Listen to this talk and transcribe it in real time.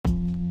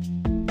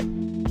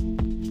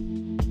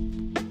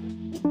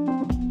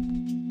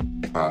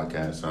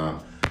podcast, huh?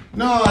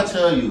 No, I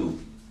tell you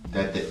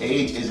that the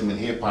ageism in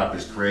hip hop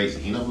is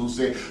crazy. You know who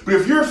say, but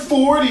if you're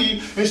 40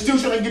 and still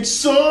trying to get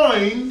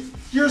signed,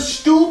 you're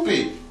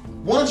stupid.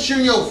 Once you're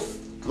in your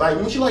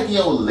in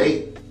your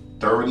late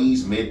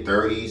 30s, mid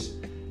 30s,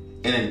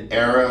 in an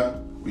era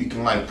where you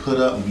can put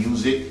up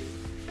music.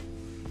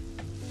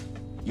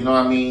 You know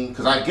what I mean?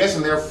 Because I guess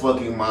in their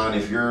fucking mind,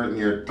 if you're in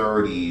your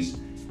 30s,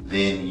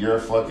 then your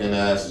fucking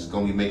ass is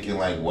gonna be making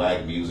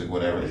whack music,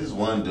 whatever. This is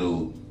one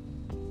dude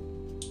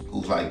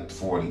who's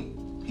 40.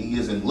 He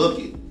isn't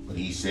looking, but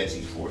he says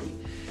he's 40.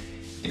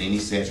 And then he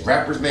says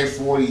rappers in their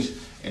 40s,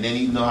 and then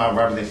you know how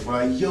rappers in their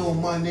 40s, yo,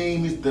 my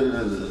name is da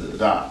da da da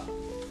da.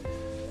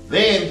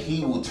 Then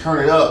he will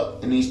turn it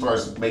up, and he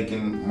starts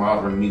making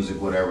modern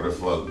music, whatever the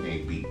fuck it may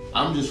be.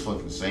 I'm just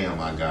fucking saying,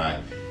 my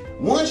guy.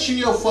 Once you're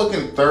in your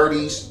fucking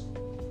 30s,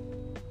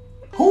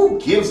 who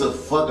gives a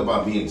fuck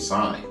about being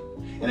signed?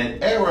 In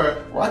an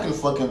era where I can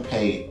fucking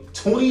pay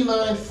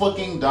 $29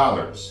 fucking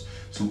dollars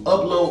to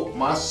upload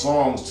my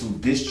songs to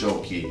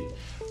DistroKid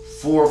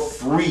for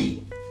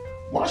free.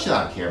 Why should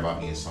I care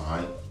about being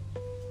signed?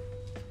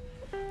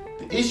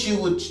 The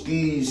issue with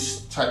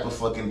these type of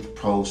fucking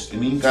posts,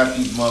 and then you got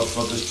these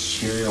motherfuckers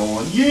cheering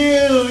on,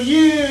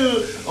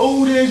 yeah,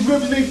 old ass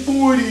reps in their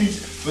 40s.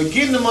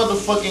 Forgetting the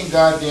motherfucking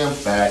goddamn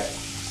fact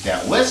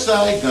that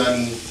Westside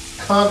Gunny,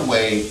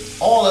 Conway,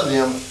 all of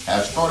them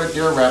have started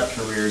their rap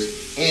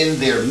careers in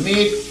their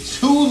mid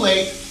to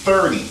late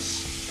 30s.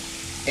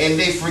 And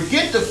they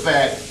forget the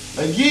fact,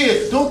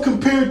 don't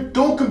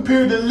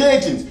compare the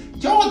legends.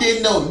 Y'all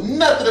didn't know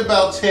nothing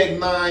about Tech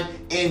 9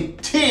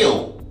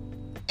 until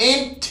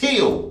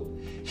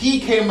he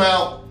came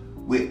out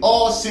with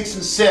all 6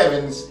 and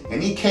 7s,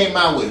 and he came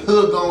out with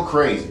Hood Gone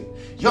Crazy.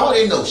 Y'all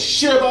didn't know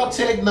shit about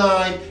Tech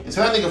 9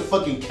 until that nigga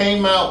fucking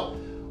came out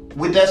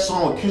with that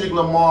song with Kendrick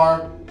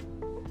Lamar,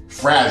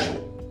 Fragile.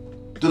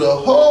 Through the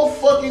whole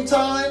fucking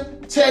time,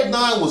 Tech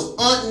 9 was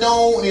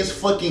unknown in his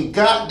fucking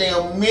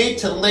goddamn mid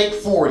to late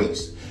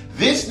 40s.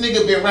 This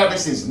nigga been rapping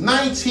since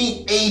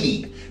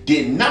 1980.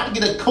 Did not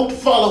get a cult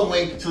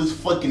following till his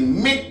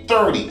fucking mid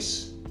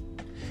 30s.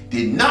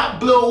 Did not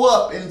blow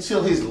up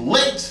until his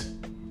late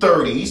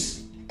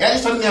 30s. At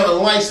least didn't have a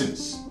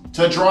license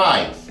to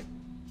drive.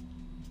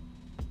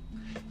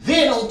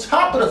 Then on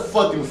top of the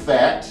fucking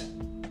fact,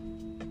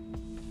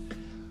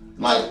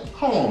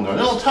 hold on,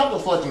 on top of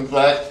the fucking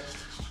fact,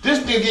 this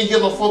nigga didn't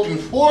get a fucking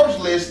Forbes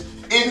list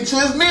into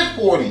his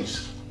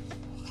mid-40s.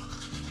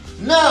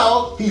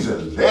 Now, he's a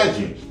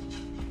legend.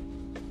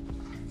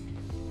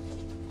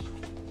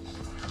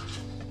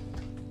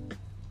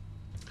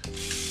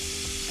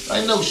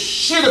 I know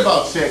shit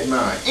about Tech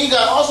 9. And you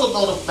gotta also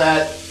know the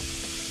fact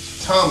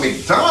Tom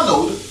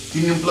McDonald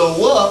didn't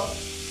blow up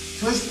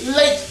to his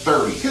late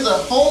 30s. He's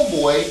a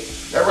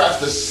homeboy that raps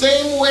the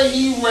same way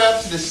he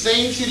raps, the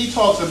same shit he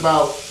talks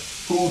about,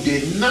 who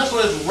did not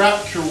start his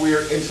rap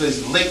career until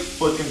his late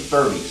fucking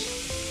 30s.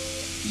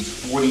 He's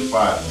 45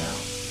 now.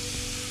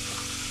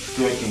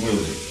 Still making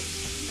music.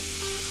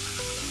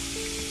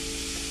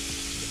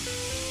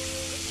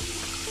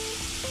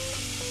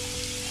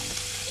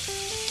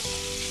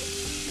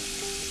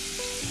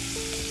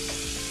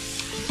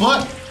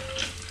 But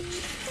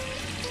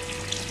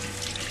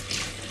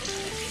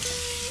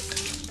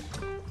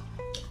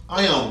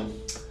I am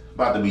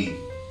about to be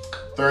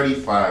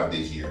 35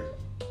 this year.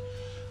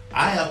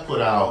 I have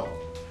put out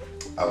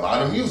a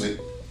lot of music.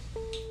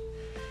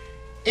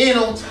 And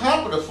on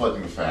top of the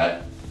fucking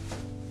fact,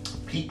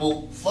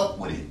 people fuck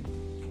with it.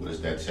 What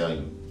does that tell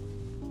you?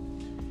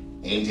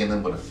 Ain't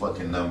nothing but a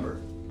fucking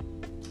number.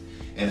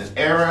 In this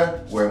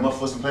era where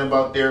motherfuckers complain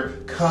about their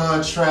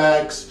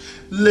contracts,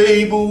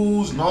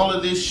 labels, and all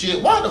of this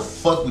shit, why the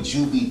fuck would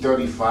you be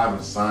 35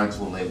 and signed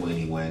to a label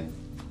anyway?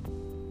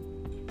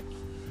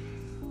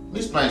 Let me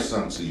explain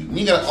something to you. And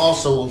you gotta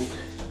also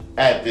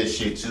add this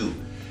shit too.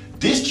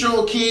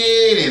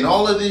 DistroKid and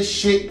all of this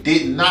shit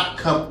did not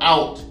come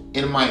out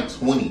in my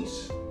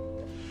 20s.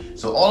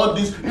 So all of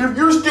these, if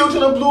you're still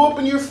trying to blow up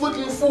in your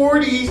fucking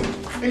 40s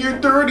and your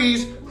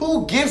 30s,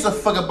 who gives a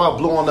fuck about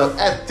blowing up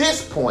at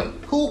this point?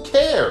 Who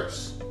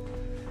cares?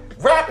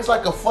 Rap is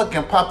like a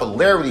fucking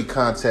popularity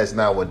contest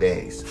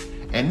nowadays.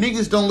 And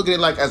niggas don't look at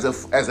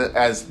it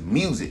as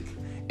music.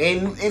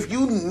 And if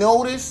you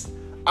notice,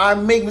 I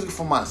make music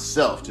for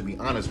myself, to be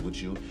honest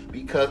with you,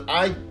 because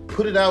I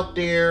put it out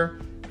there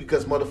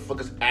because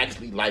motherfuckers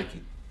actually like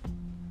it.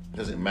 It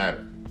doesn't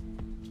matter.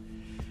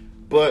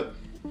 But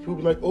people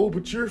be like, oh,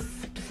 but you're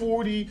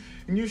 40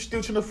 and you're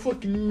still trying to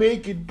fucking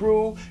make it,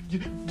 bro.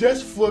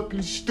 That's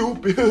fucking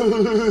stupid.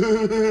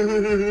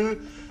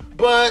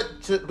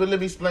 But let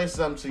me explain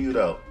something to you,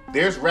 though.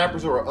 There's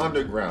rappers who are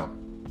underground,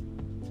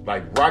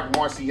 like Rock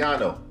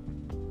Marciano,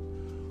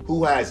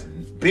 who has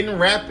been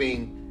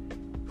rapping,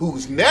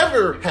 who's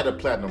never had a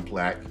platinum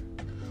plaque,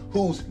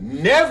 who's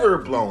never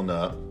blown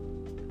up,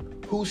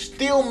 who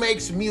still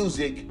makes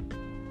music,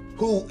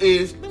 who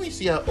is, let me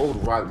see how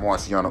old Rock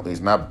Marciano is,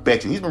 and I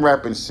bet you he's been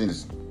rapping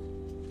since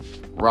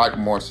Rock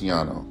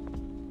Marciano.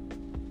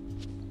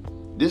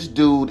 This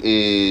dude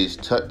is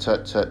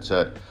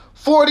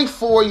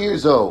 44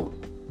 years old.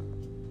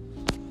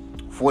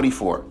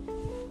 44.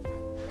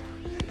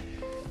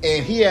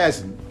 And he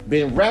has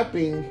been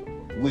rapping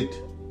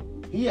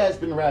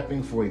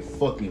for a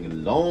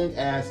fucking long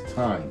ass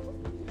time.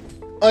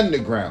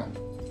 Underground.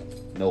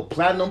 No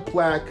platinum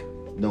plaque,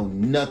 no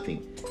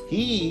nothing.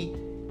 He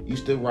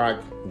used to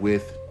rock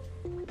with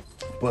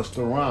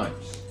Busta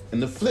Rhymes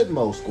and the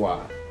Flipmo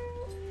Squad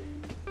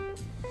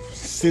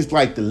since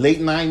like the late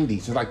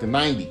 90s, since like the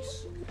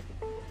 90s.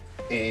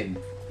 And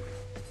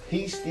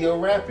he's still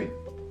rapping.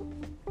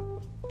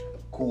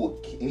 Cool.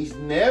 He's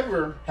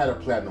never had a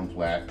platinum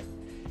plaque.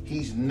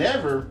 He's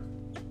never,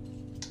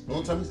 the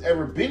only time he's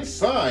ever been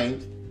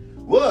signed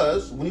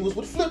was when he was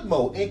with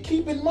Flipmo. And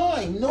keep in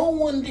mind, no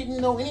one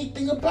didn't know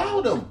anything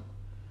about him.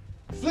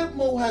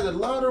 Flipmo had a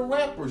lot of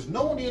rappers.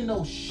 No one didn't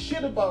know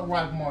shit about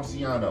Rock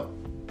Marciano.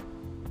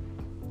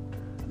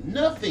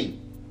 Nothing.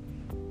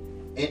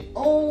 And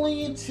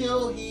only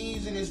until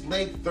he's in his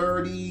late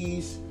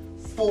 30s,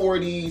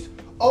 40s,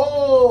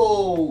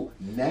 oh,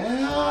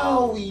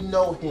 now we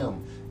know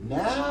him.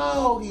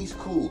 Now he's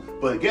cool.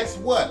 But guess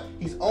what?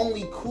 He's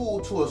only cool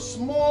to a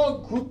small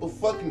group of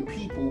fucking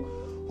people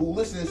who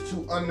listens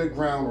to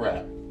underground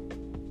rap.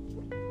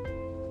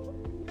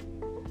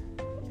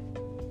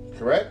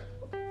 Correct?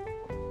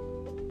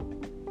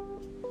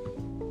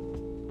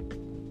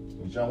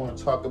 Y'all want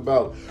to talk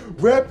about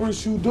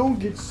rappers who don't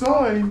get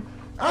signed?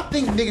 I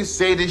think niggas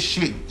say this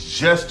shit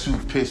just to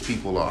piss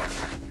people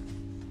off.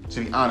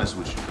 To be honest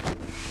with you.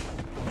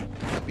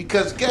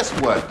 Because guess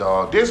what,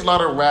 dog? There's a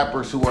lot of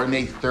rappers who are in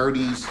their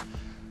 30s,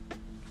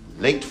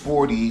 late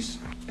 40s,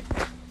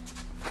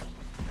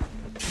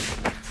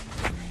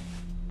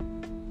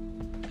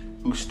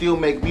 who still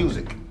make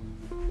music.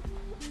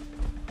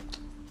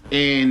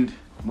 And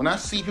when I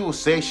see people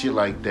say shit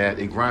like that,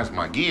 it grinds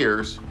my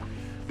gears.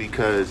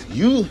 Because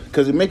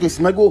it makes it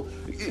seem like, well,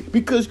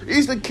 because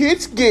it's a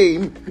kid's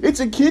game.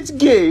 It's a kid's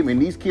game.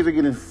 And these kids are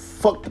getting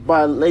fucked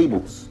by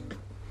labels.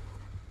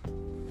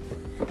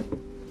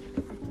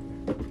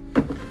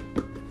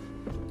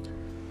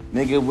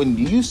 Nigga, when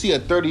you see a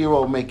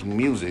 30-year-old making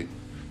music,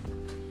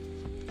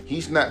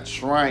 he's not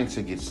trying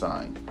to get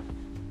signed.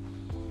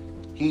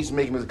 He's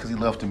making music because he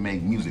loves to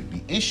make music.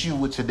 The issue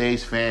with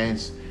today's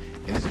fans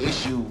and this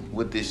issue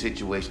with this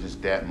situation is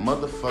that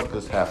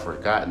motherfuckers have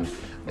forgotten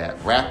that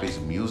rap is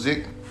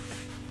music.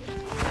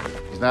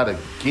 It's not a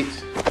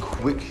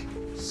get-quick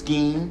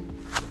scheme.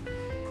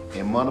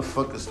 And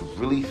motherfuckers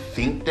really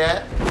think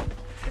that.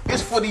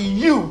 It's for the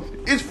youth.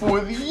 It's for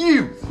the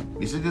youth.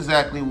 This is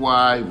exactly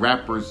why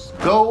rappers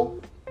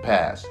go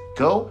past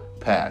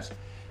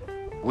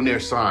when they're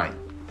signed.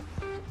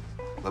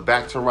 But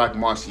back to Rock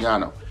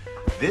Marciano.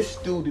 This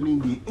dude didn't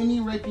even get any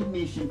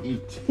recognition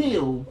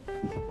until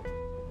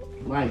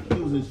like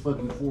he was in his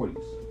fucking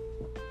 40s.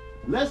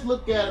 Let's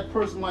look at a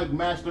person like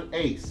Master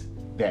Ace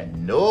that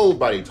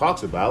nobody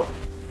talks about.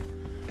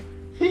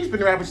 He's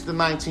been rapping since the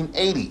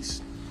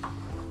 1980s.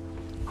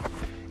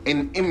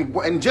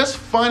 And just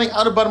finding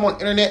out about him on the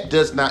internet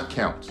does not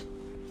count.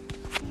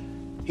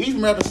 He's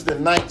been rapping since the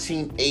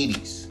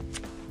 1980s.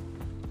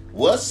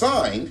 Was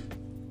signed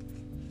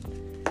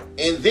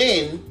and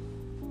then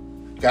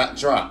got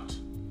dropped.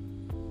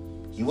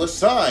 He was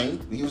signed,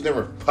 but he was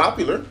never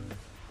popular.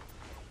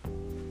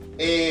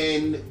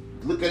 And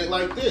look at it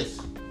like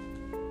this.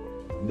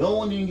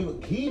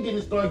 He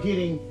didn't start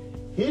getting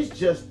his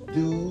just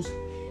dues.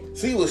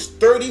 See, he was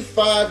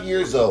 35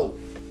 years old,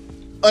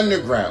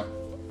 underground,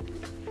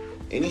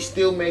 and he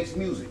still makes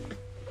music.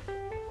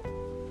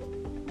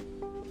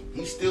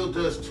 He still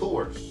does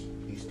tours.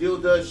 He still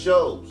does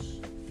shows.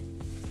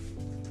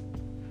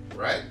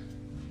 Right?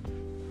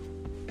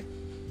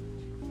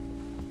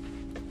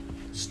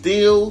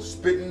 Still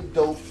spitting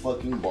dope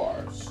fucking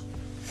bars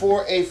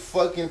for a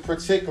fucking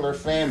particular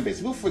fan base.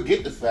 People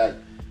forget the fact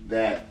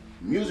that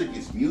music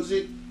is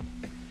music,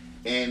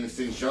 and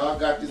since y'all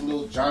got this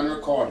little genre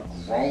called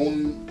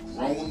grown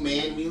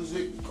man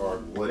music, or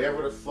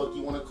whatever the fuck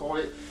you want to call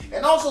it,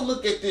 and also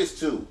look at this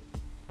too.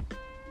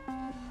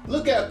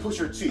 Look at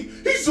Pusha T.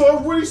 He's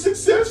already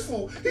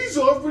successful.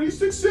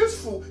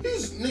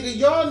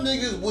 Y'all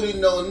niggas wouldn't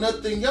know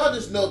nothing. Y'all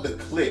just know the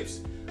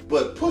clips.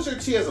 But Pusha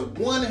T has a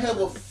one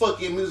hell of a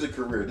fucking music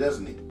career,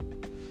 doesn't he?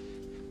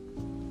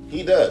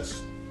 He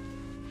does.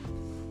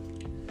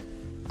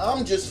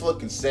 I'm just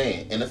fucking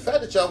saying. And the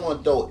fact that y'all want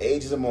to throw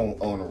ageism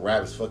on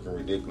rap is fucking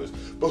ridiculous.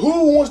 But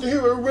who wants to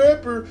hear a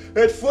rapper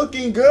at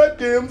fucking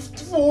goddamn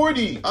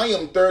 40? I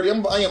am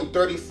 30. I am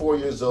 34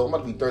 years old. I'm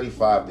about to be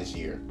 35 this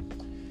year.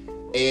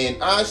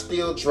 And I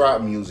still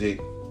drop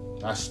music.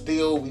 I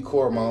still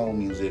record my own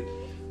music.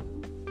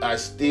 I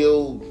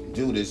still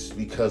do this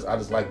because I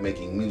just like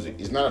making music.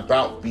 It's not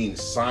about being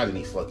signed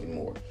any fucking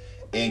more.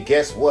 And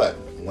guess what?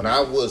 When I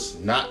was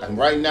not, and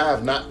right now I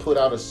have not put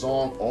out a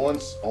song on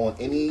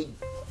any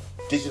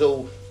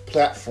digital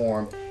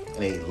platform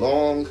in a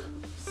long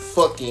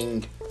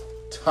fucking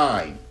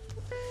time.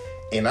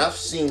 And I've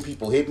seen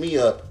people hit me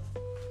up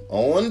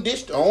on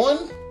IG,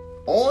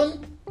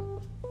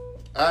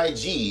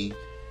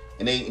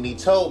 and he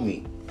told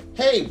me,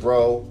 "Hey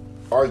bro,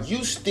 are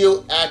you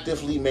still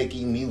actively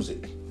making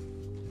music?"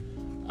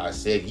 I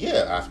said,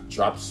 yeah, I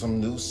dropped some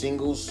new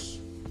singles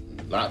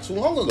not too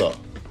long ago.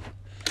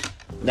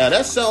 Now,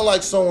 that sounds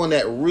like someone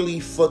that really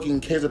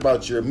fucking cares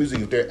about your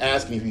music if they're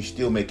asking if you're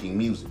still making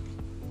music.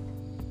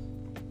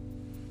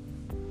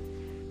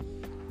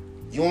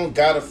 You don't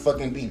gotta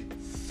fucking be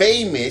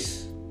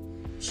famous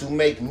to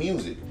make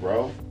music,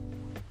 bro.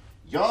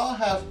 Y'all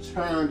have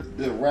turned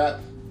the rap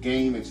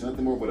game into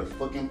nothing more but a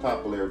fucking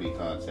popularity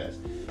contest.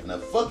 And a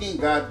fucking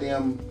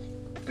goddamn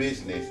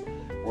business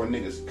where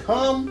niggas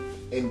come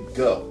and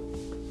go.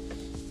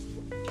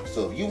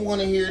 So if you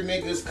want to hear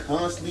niggas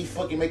constantly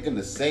fucking making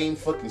the same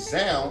fucking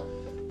sound,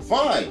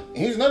 fine. And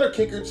here's another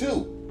kicker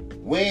too.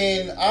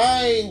 When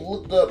I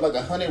looked up like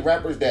 100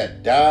 rappers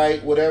that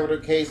died, whatever the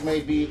case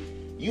may be,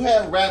 you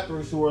have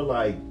rappers who are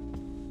like,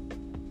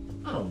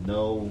 I don't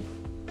know,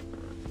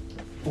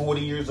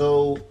 40 years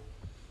old,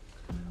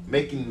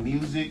 making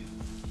music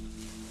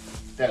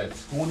that a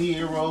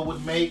 20-year-old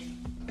would make.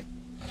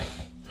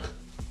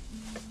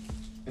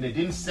 And it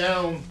didn't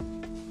sound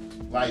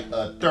like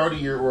a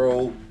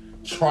 30-year-old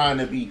trying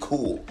to be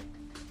cool.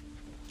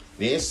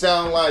 It didn't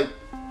sound like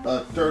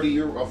a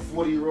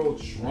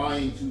 40-year-old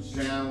trying to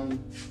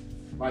sound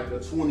like a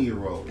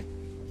 20-year-old.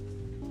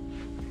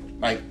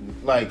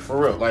 Like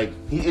for real. Like,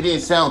 it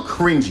didn't sound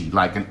cringy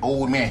like an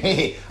old man.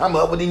 Hey, I'm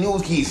up with the new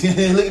kids.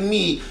 Look at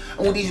me.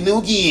 I'm with these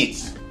new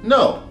kids.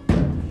 No.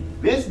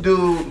 This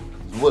dude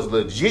was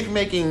legit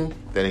making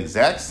that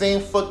exact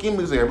same fucking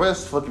music everybody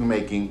else fucking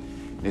making.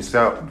 And it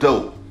sounded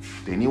dope.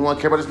 Did anyone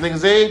care about this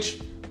nigga's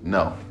age?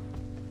 No.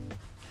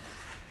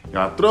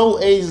 Y'all throw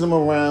ageism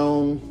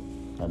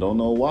around. I don't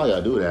know why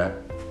y'all do that.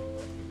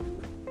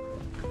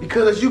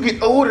 Because as you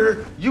get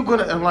older, you're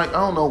gonna, I'm like, I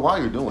don't know why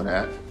you're doing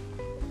that.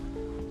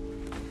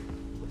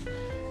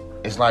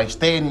 It's like,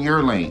 stay in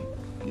your lane.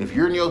 If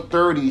you're in your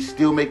 30s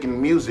still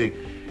making music,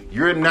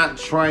 you're not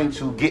trying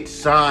to get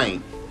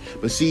signed.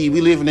 But see,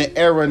 we live in an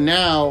era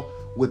now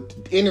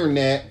with the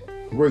internet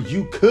where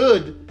you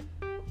could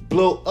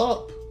blow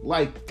up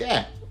like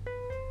that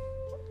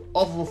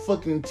off of a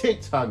fucking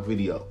TikTok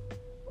video.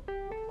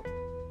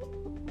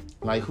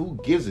 Like, who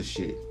gives a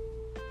shit?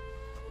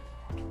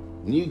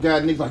 When you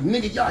got niggas like,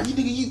 nigga, y'all,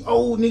 you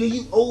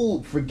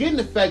old. Forgetting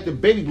the fact that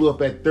Baby blew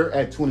up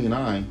at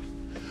 29.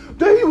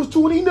 He was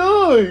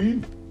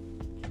 29.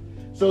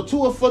 So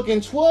to a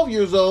fucking 12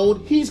 years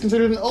old, he's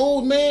considered an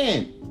old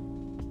man.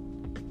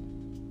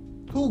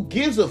 Who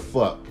gives a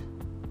fuck?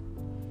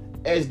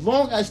 As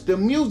long as the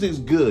music's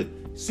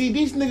good. See,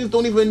 these niggas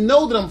don't even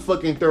know that I'm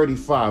fucking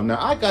 35.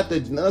 Now, I got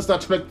let's not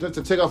try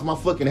to take off my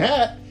fucking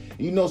hat.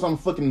 You know, so I'm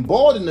fucking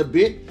balding a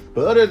bit.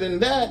 But other than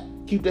that,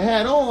 keep the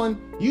hat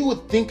on, you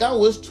would think I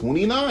was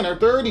 29 or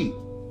 30.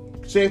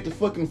 Shave the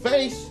fucking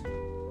face.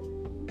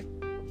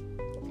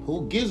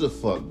 Who gives a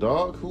fuck,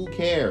 dog? Who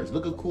cares?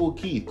 Look at Cool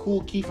Keith.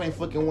 Cool Keith ain't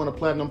fucking won a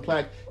platinum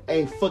plaque,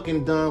 ain't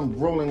fucking done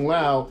Rolling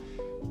Loud,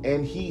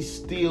 and he's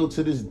still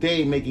to this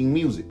day making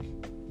music.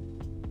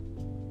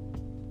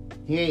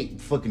 He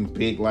ain't fucking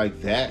big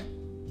like that.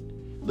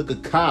 Look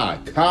at Kai.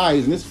 Kai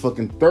is in his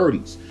fucking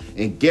 30s.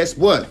 And guess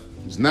what?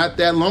 It's not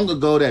that long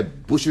ago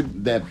that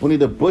Bunny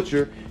the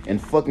Butcher and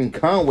fucking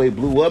Conway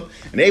blew up,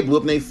 and they blew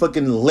up in their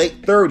fucking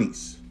late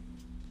 30s.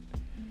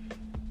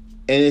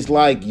 And it's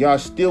like, y'all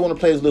still want to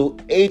play this little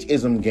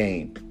ageism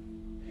game.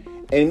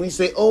 And we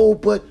say, oh,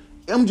 but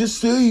I'm just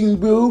saying,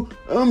 bro.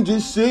 I'm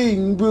just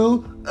saying,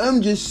 bro.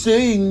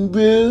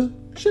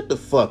 Shut the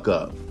fuck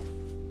up.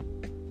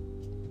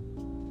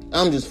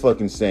 I'm just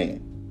fucking saying.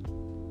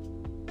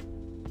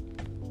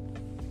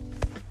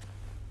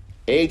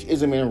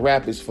 Ageism in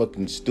rap is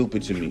fucking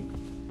stupid to me.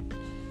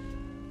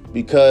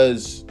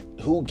 Because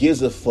who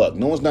gives a fuck?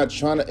 No one's not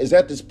trying to... It's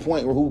at this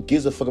point where who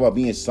gives a fuck about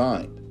being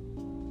signed?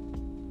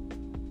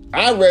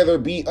 I'd rather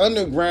be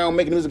underground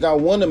making music I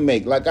want to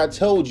make. Like I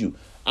told you,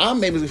 I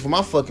make music for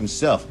my fucking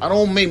self. I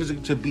don't make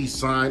music to be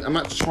signed. I'm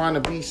not trying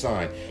to be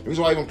signed. The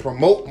reason why I even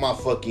promote my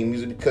fucking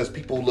music because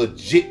people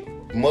legit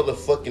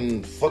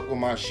motherfucking fuck with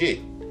my shit.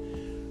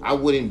 I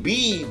wouldn't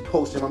be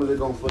posting my music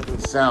on fucking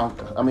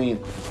on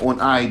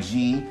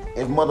IG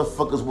if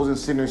motherfuckers wasn't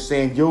sitting there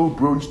saying, yo,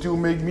 bro, you still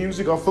make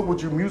music? I'll fuck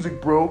with your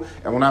music, bro.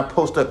 And when I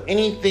post up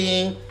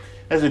anything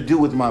that has to do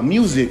with my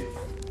music,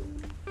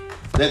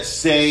 let's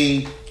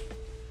say...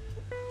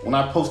 When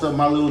I post up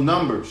my little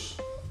numbers,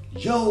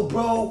 yo,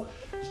 bro,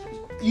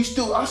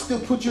 I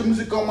still put your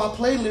music on my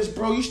playlist,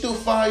 bro. You still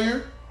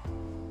fire.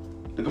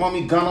 They call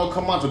me Gano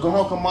Camacho.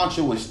 Gano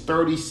Camacho was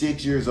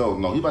 36 years old.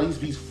 No,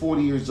 he's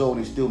 40 years old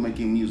and still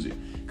making music.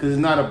 Because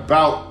it's not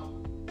about,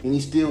 and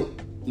he's still,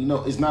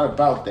 it's not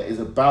about that. It's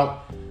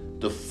about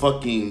the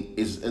fucking,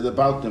 it's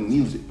about the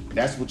music.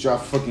 That's what y'all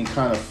fucking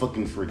kind of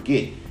fucking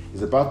forget.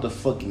 It's about the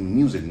fucking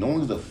music. No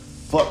one gives a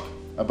fuck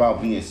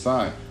about being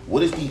signed.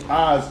 What is the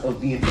odds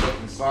of being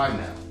fucking signed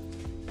now?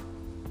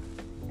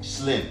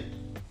 Slim.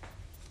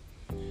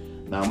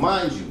 Now,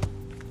 mind you,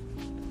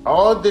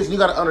 all this, you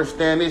gotta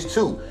understand this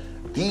too.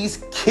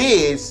 These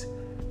kids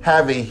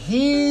have a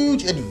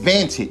huge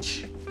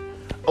advantage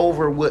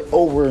over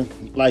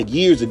like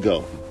years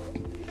ago.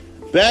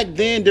 Back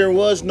then, there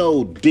was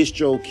no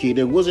distro kid.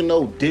 There wasn't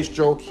no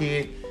distro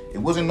kid It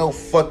wasn't no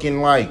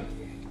fucking like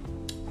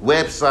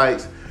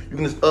websites. You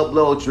can just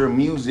upload your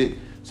music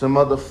to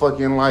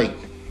motherfucking like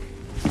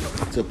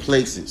to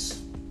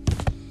places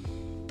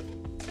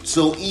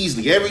so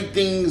easily.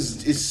 Everything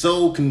is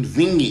so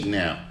convenient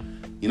now.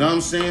 You know what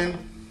I'm saying?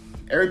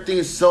 Everything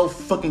is so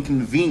fucking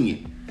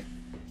convenient.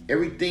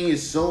 Everything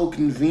is so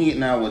convenient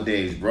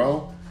nowadays,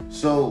 bro.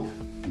 So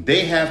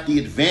they have the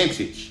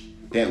advantage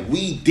that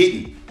we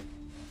didn't.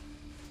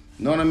 You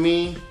know what I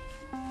mean?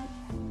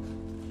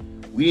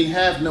 We didn't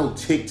have no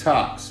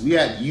TikToks. We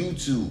had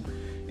YouTube.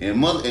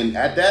 And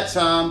at that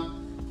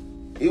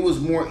time, it was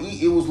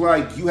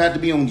like you had to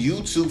be on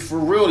YouTube for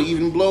real to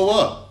even blow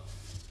up.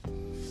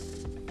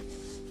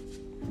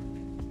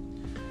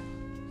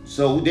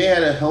 So they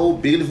had a whole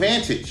big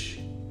advantage.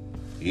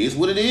 It is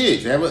what it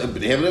is. They have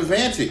an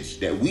advantage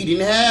that we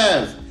didn't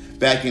have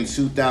back in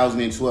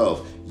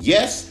 2012.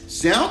 Yes,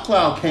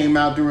 SoundCloud came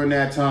out during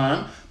that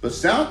time, but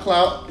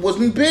SoundCloud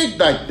wasn't big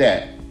like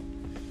that.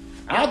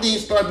 I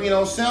didn't start being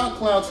on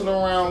SoundCloud till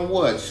around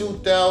what,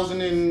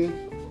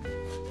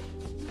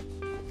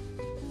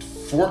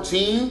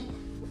 2014,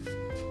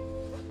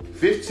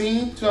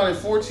 15,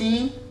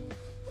 2014?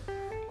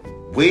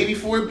 Way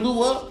before it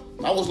blew up.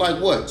 I was like,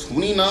 what,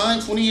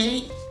 29,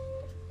 28?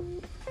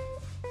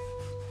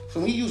 So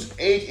when you use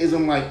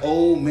ageism like,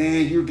 oh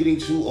man, you're getting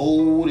too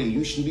old and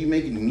you shouldn't be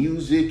making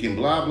music and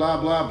blah,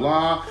 blah, blah,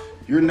 blah.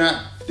 You're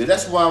not,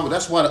 that's why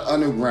the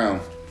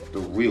underground, the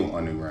real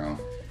underground,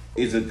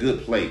 is a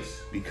good place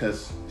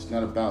because it's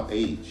not about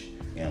age.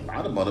 And a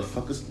lot of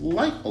motherfuckers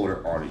like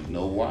older artists. You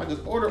know why?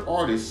 Because older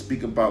artists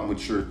speak about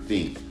mature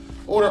things.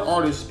 Older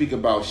artists speak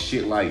about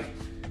shit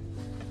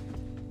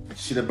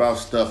about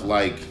stuff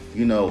like,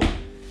 you know,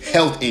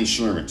 health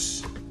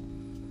insurance.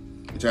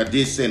 Which I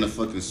did say in the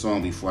fucking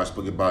song before. I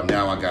spoke about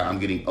now I'm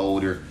getting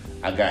older.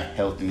 I got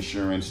health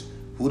insurance.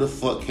 Who the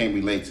fuck can't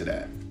relate to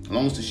that? As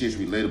long as the shit's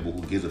relatable,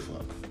 who gives a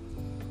fuck?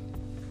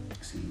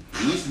 See,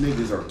 these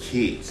niggas are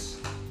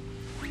kids.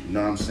 You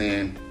know what I'm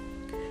saying?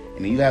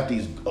 And then you have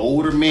these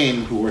older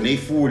men who are in their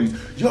 40s.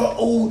 Y'all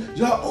old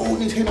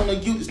niggas hate on the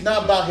youth. It's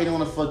not about hating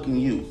on the fucking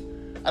youth.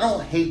 I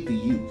don't hate the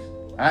youth.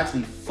 I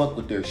actually fuck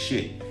with their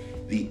shit.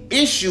 The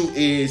issue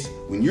is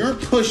when you're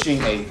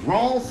pushing a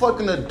grown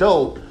fucking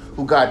adult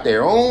who got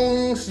their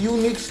own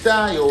unique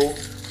style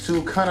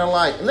to kind of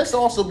like, and let's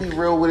also be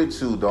real with it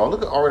too, dog.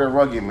 Look at Ari the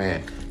Rugged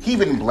Man. He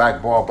been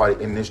blackballed by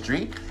the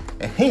industry,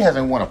 and he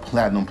hasn't won a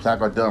platinum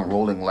plaque or done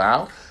Rolling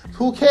Loud.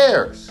 Who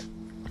cares?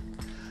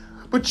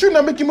 But you're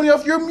not making money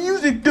off your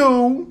music,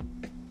 dude.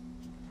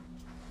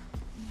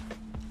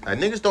 Like,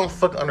 niggas don't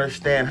fucking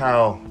understand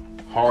how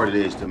hard it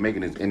is to make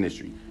in this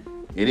industry.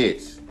 It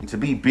is. And to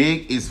be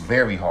big is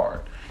very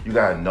hard. You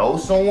gotta know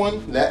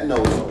someone that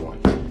knows someone.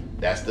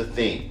 That's the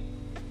thing.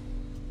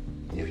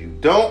 If you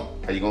don't,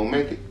 how you gonna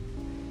make it?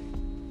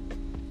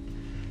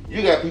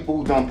 You got people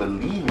who don't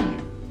believe in you.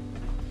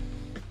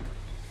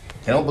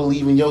 They don't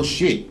believe in your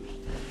shit.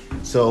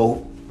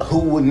 So who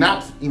would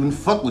not even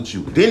fuck with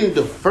you? Then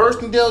the first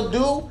thing they'll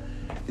do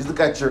is look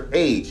at your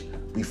age.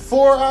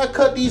 Before I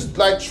cut these,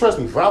 like, trust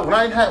me, when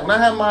I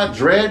had my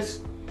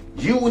dreads,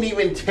 you wouldn't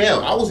even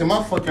tell. I was in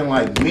my fucking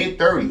like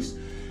mid-30s.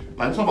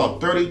 Like, I'm talking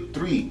about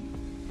 33,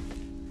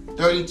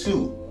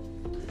 32.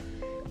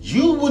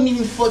 You wouldn't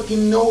even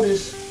fucking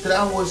notice that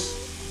I was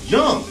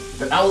young,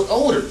 that I was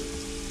older.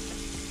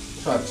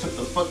 So I took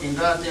the fucking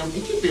goddamn,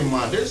 and keep in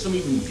mind, there's some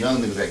even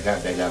young niggas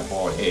that got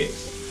bald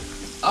heads.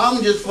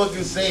 I'm just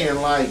fucking saying,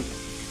 like,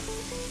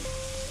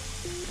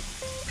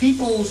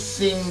 people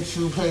seem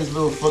to play this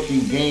little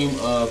fucking game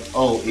of,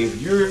 oh, if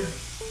you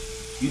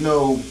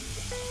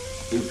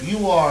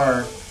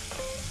are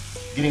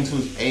getting to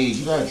this age,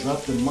 you gotta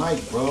drop the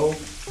mic, bro.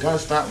 You gotta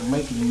stop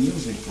making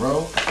music,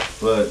 bro.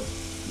 But,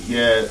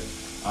 yeah,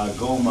 I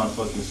go on my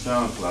fucking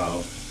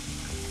SoundCloud.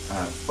 I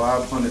have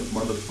 500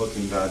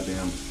 motherfucking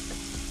goddamn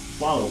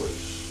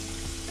followers.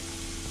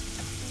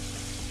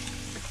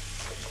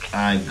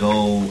 I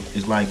go,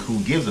 it's like,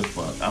 who gives a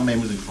fuck? I make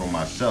music for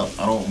myself.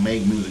 I don't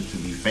make music to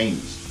be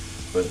famous.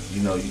 But,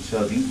 you know, you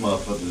tell these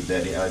motherfuckers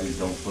that they just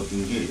don't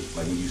fucking get it.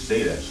 Like when you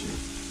say that shit.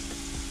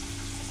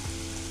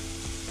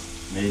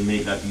 They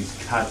make like these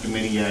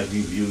cockamamie-ass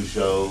review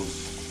shows.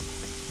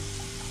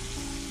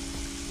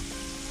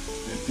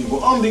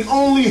 Well, I'm the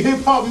only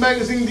hip-hop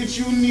magazine that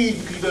you need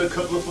because you got a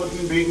couple of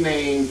fucking big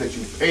names that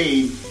you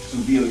paid to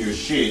be on your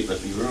shit.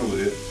 Let's be real with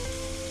it.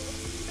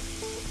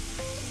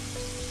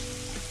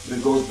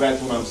 It goes back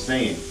to what I'm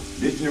saying.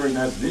 This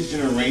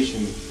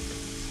generation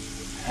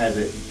has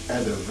a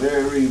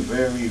very,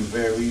 very,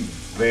 very,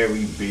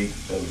 very big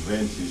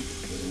advantage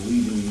that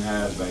we didn't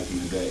have back in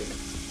the day.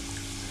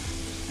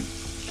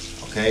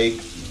 Okay?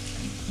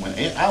 When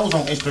I was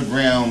on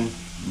Instagram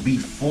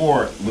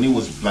before it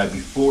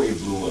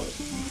blew up.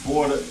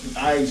 Before the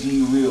IG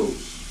Reels.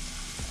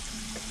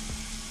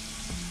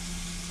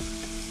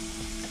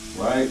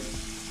 Right?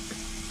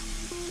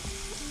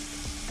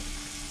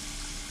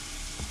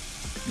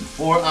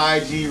 Before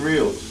IG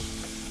Reels.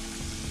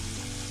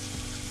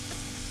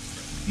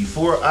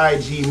 Before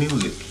IG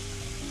Music.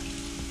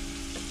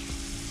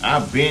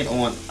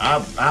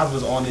 I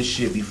was on this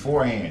shit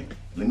beforehand.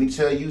 Let me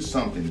tell you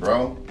something,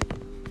 bro.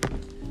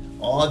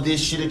 All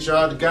this shit that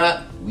y'all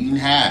got, we didn't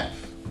have.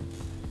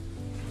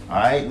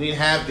 Alright? We didn't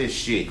have this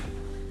shit.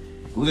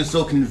 It wasn't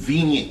so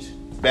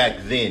convenient back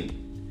then.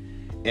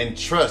 And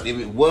trust,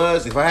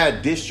 if I had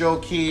a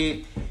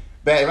DistroKid,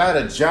 if I had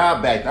a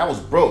job back then, I was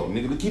broke.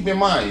 Nigga, keep in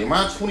mind, in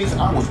my 20s,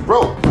 I was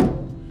broke.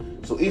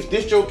 So if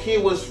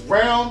DistroKid was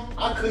round,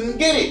 I couldn't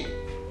get it.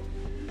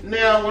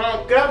 Now, when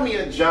I got me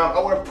a job,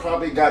 I would have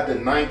probably got the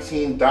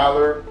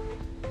 $19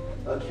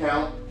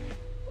 account.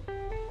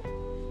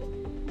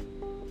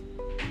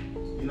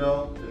 You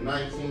know, the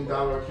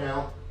 $19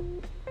 account.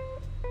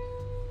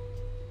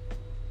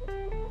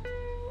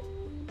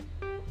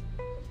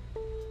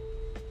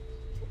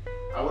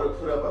 I would have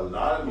put up a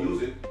lot of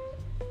music.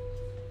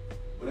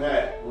 Would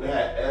have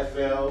had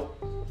FL,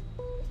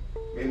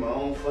 made my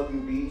own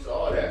fucking beats,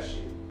 all that shit.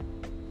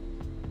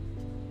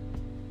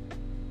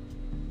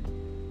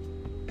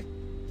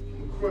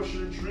 Crush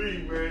your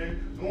dream, man.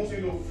 I don't see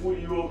no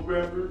 40-year-old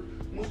rapper.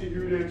 I don't see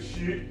hear that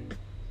shit.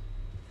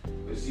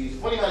 But see, it's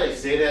funny how they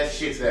say that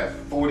shit so that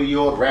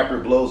 40-year-old rapper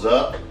blows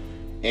up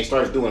and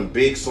starts doing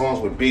big songs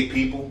with big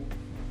people.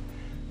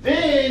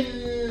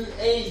 Then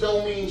age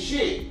don't mean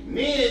shit.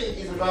 Then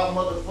it's about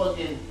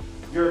motherfucking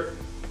your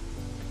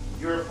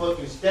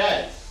fucking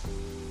status.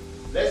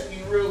 Let's be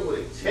real with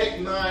it.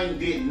 Tech 9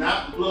 did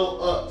not blow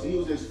up till he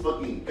was in his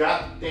fucking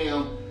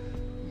goddamn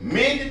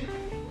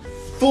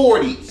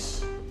mid-40s.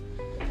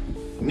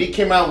 When he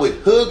came out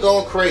with Hood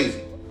Gone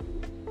Crazy.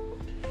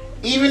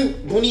 Even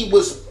when he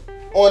was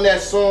on that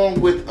song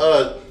with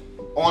on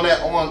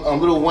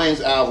Lil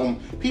Wayne's album,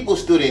 people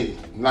still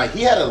didn't like.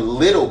 He had a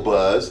little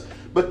buzz,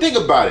 but think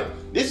about it.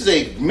 This is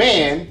a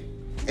man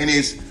in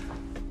his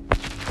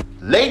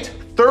late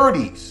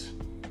 30s,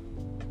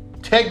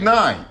 Tech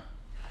 9,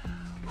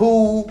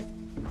 who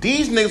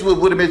these niggas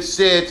would have been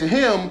said to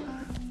him,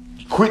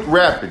 quit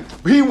rapping.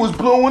 He was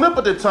blowing up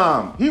at the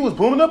time. He was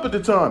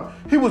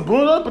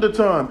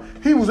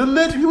a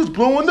legend. He was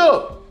blowing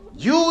up.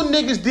 You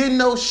niggas didn't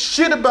know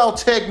shit about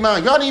Tech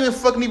 9. Y'all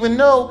didn't even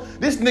know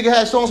this nigga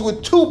had songs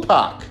with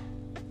Tupac.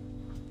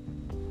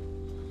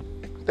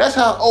 That's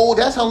how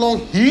long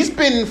he's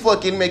been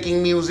fucking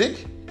making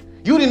music.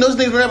 You didn't know this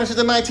nigga's been rapping since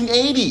the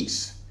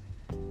 1980s.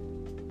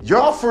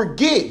 Y'all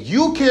forget.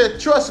 You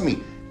can't trust me.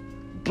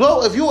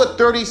 If you're a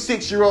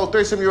 36-year-old,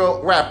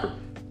 37-year-old rapper,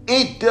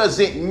 it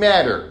doesn't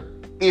matter.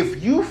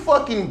 If you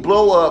fucking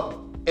blow up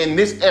in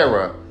this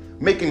era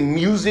making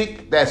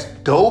music that's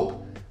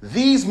dope,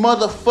 these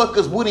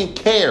motherfuckers wouldn't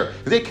care.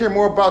 They care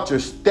more about your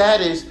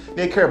status than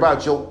they care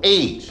about your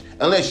age.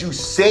 Unless you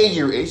say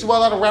your age. Well,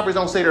 a lot of rappers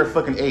don't say their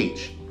fucking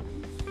age.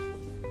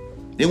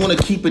 They want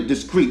to keep it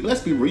discreet.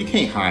 Let's be real. You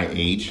can't hide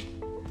age.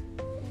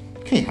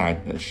 You can't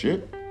hide that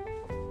shit.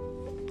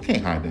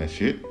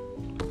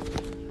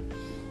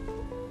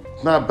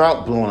 It's not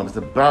about blowing up. It's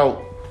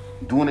about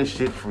doing this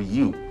shit for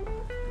you.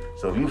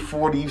 So if you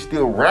 40, you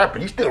still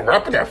rapping. You still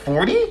rapping at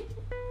 40?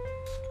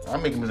 I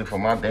make music for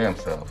my damn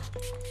self.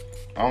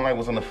 I don't like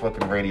what's on the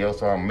fucking radio,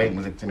 so I make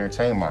music to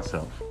entertain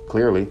myself.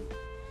 Clearly.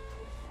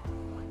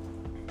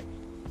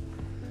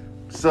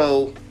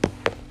 So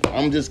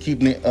I'm just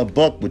keeping it a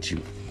buck with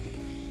you.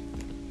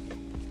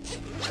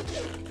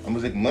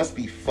 Music must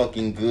be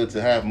fucking good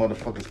to have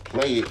motherfuckers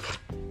play it.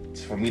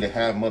 It's for me to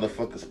have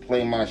motherfuckers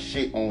play my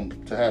shit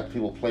to have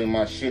people play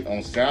my shit on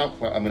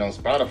SoundCloud, on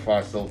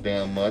Spotify so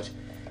damn much.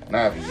 And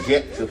I've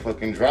yet to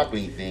fucking drop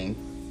anything.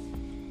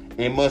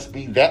 It must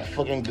be that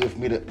fucking good for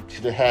me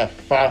to have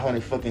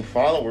 500 fucking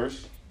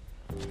followers.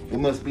 It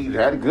must be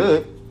that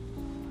good.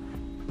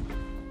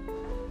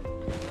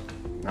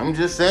 I'm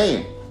just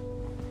saying.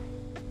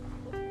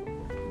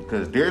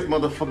 Because there's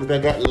motherfuckers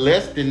that got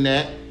less than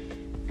that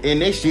and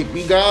they shit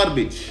be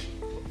garbage.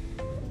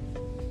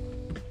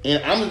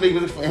 And I'm just making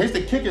music for, here's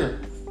the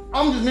kicker.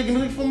 I'm just making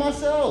music for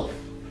myself.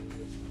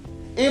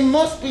 It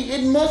must be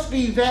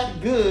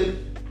that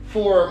good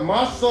for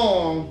my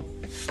song,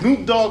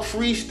 Snoop Dogg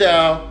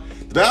Freestyle,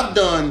 that I've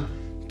done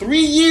 3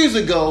 years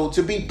ago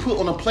to be put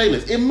on a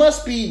playlist. It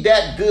must be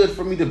that good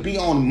for me to be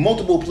on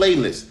multiple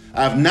playlists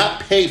I've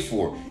not paid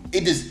for.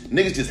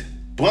 Niggas just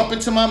bump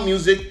into my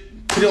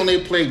music, put it on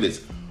their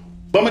playlist.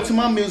 Bump into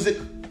my music,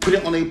 put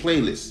it on their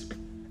playlist.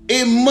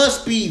 It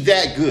must be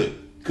that good.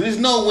 Because there's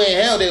no way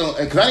in hell they don't,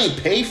 because I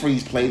didn't pay for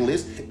these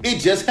playlists. It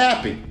just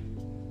happened.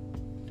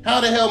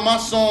 How the hell my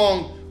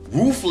song,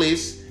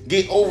 Ruthless,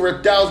 get over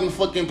 1,000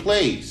 fucking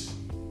plays?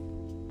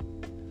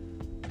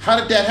 How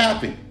did that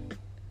happen?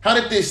 How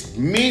did this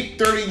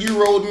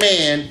mid-30-year-old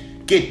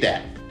man get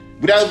that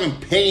without even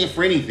paying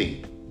for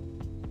anything?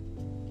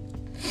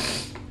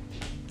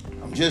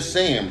 I'm just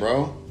saying,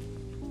 bro.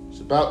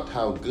 It's about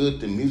how good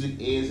the music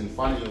is and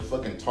finding your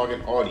fucking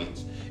target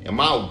audience. And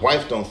my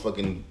wife don't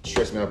fucking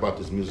stress me out about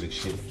this music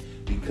shit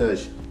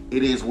because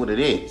it is what it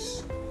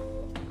is.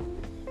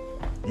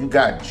 You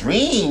got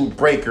dream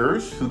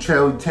breakers who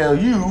tell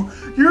you,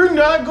 you're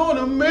not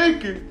gonna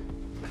make it.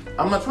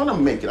 I'm not trying to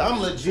make it. I'm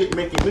legit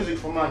making music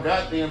for my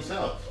goddamn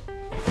self.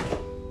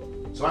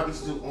 So I can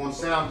still on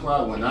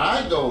SoundCloud when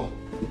I go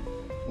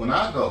when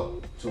I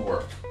go to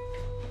work,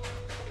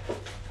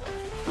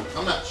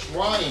 I'm not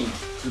trying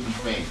to be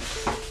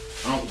famous.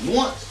 I don't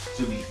want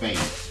to be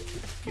famous.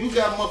 You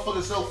got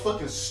motherfuckers so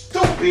fucking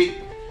stupid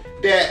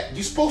that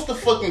you're supposed to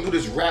fucking do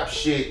this rap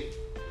shit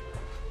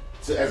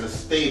as a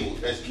stable.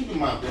 As keep in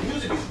mind, the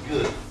music is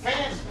good.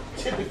 Fans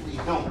typically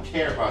don't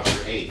care about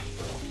your age.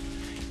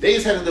 They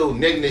just had a little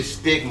negative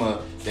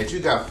stigma that you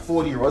got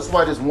 40-year-olds. That's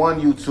why this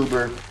one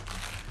YouTuber,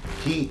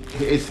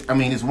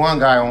 this one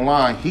guy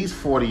online, he's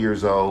 40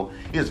 years old.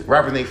 He's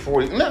rapping they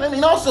 40. I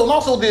mean,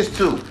 also this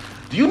too.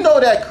 Do you know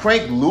that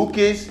Crank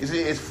Lucas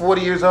is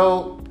 40 years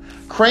old?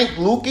 Crank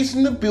Lucas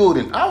in the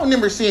building. I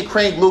remember seeing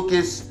Crank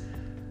Lucas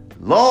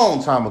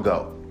long time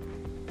ago.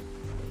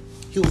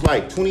 He was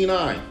like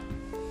 29.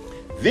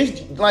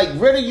 This, like,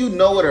 whether you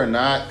know it or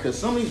not, because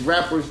some of these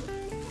rappers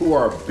who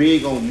are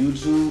big on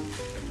YouTube,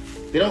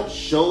 they don't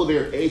show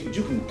their age, but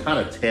you can kind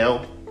of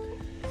tell.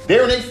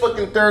 They're in their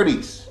fucking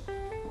 30s.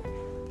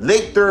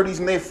 Late 30s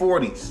and their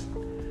 40s.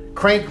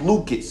 Crank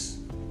Lucas.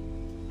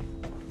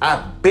 I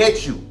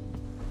bet you.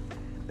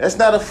 That's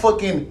not a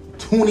fucking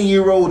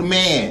 20-year-old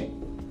man.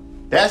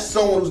 That's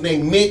someone who's in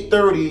their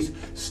mid-30s,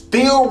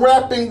 still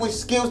rapping with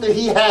skills that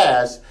he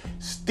has,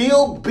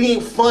 still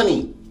being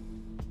funny.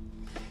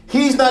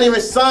 He's not even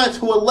signed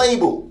to a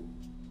label.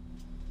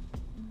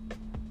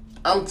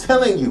 I'm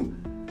telling you.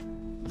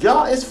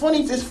 Y'all, it's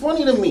funny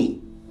to me.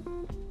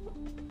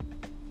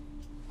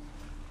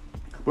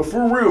 But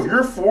for real, if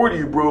you're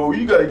 40, bro,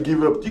 you gotta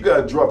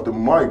drop the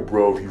mic,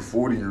 bro, if you're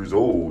 40 years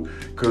old.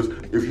 Because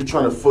if you're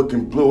trying to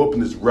fucking blow up in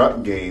this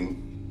rap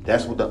game,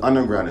 that's what the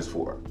underground is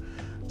for.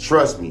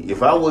 Trust me,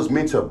 if I was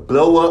meant to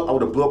blow up, I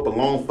would have blew up a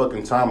long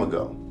fucking time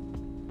ago.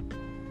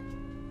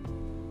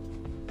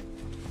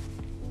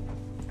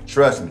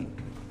 Trust me.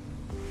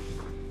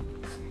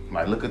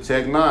 Like, look at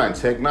Tech Nine.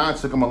 Tech Nine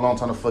took him a long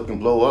time to fucking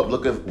blow up.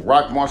 Look at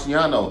Rock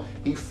Marciano.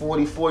 He's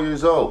 44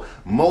 years old.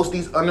 Most of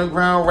these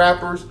underground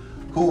rappers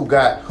who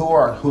like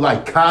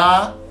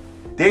Ka,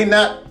 they're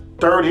not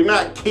 30, they're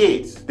not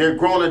kids. They're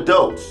grown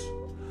adults.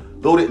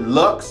 Loaded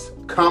Lux,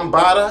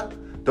 Kambada,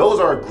 those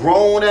are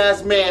grown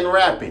ass men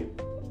rapping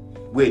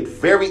with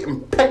very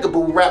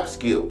impeccable rap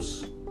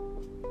skills.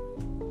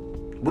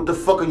 What the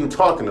fuck are you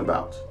talking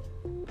about?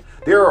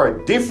 There are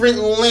different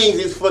lanes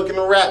in this fucking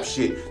rap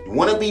shit. You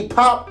want to be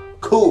pop?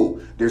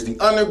 Cool. There's the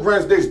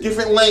undergrounds. There's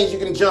different lanes you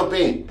can jump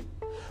in.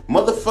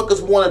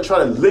 Motherfuckers want to try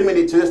to limit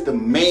it to just the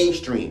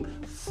mainstream.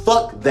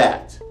 Fuck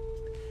that.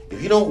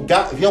 If you don't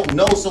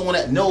know someone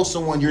that knows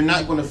someone, you're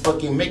not going to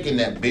fucking make it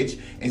that bitch.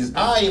 And says,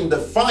 I am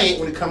defiant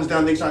when it comes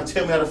down to trying to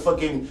tell me how to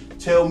fucking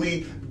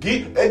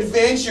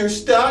advance your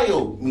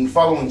style. I mean,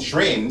 following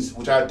trends,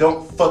 which I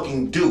don't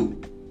fucking do.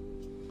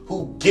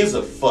 Who gives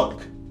a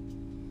fuck?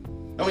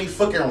 How many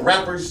fucking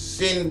rappers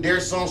send their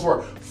songs who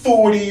are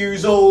 40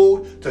 years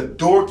old to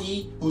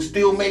Dorky, who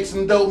still makes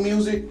some dope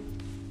music?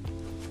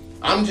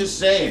 I'm just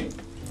saying.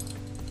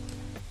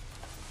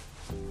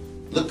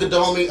 Look at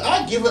the homie,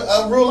 I give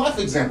a real life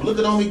example. Look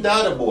at the homie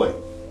Dada Boy.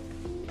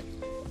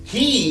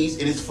 He's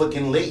in his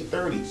fucking late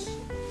 30s,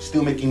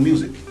 still making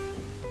music.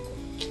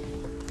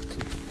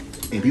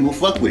 And people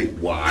fuck with it.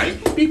 Why?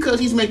 Because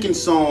he's making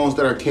songs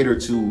that are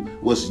catered to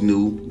what's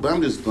new. But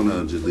I'm just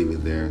gonna leave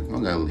it there. I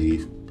gotta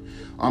leave.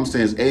 All I'm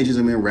saying is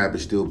ageism in rap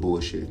is still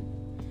bullshit.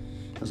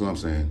 That's what I'm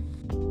saying.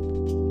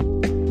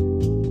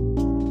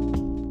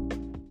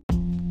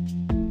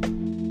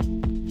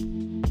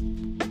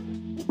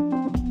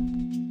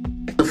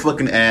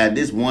 Fucking ad,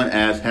 this one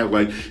ass had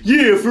like,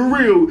 yeah, for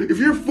real, if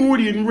you're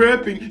 40 and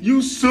rapping,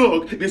 you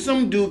suck. And then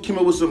some dude came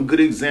up with some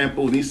good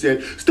examples and he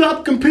said,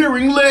 stop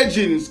comparing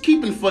legends.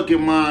 Keep in fucking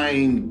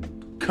mind,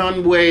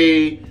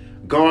 Conway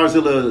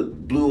Garzilla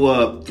blew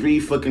up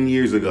 3 fucking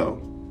years ago.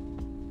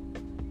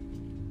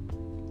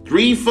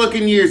 3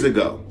 fucking years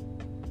ago.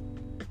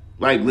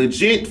 Like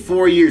legit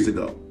 4 years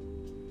ago.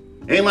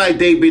 Ain't like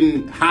they've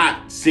been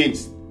hot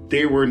since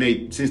the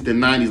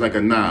 90s like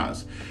a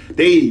Nas.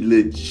 They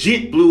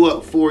legit blew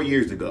up 4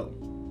 years ago.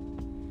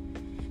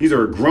 These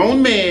are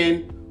grown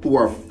men who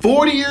are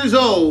 40 years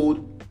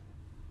old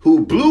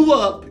who blew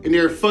up in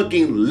their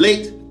fucking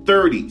late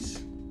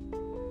 30s.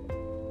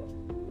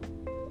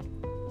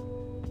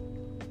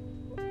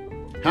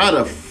 How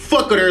the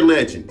fuck are they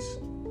legends?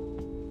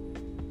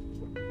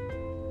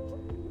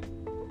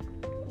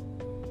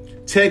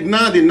 Tech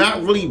Nine did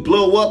not really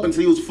blow up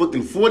until he was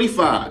fucking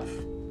 45.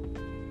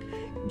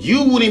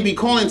 You wouldn't be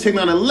calling Tech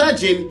Nine a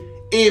legend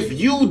if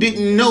you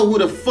didn't know who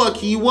the fuck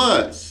he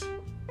was.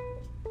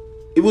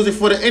 It wasn't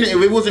for the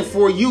internet. It wasn't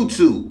for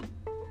YouTube.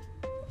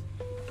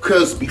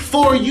 Cause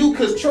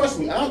trust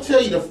me, I'll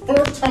tell you, the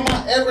first time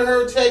I ever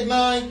heard Tech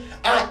Nine,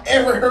 I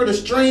ever heard of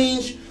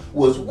Strange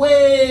was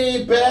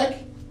way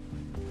back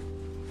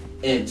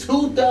in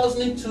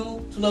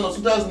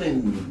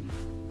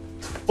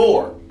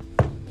 2004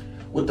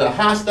 with the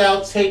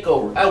Hostile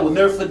Takeover. I will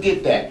never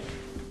forget that.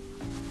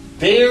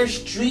 Their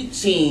street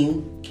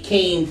team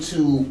came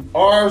to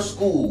our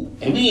school,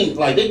 and they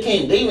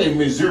were in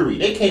Missouri.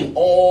 They came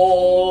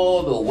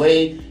all the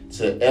way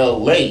to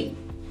LA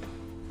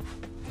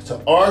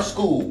to our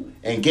school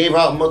and gave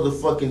out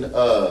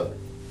motherfucking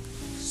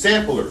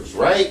samplers,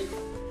 right?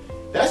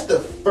 That's the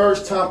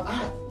first time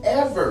I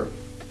ever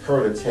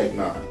heard of Tech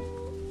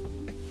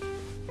Nine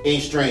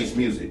in Strange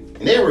Music.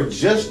 And they were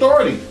just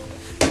starting.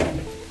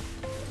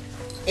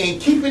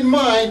 And keep in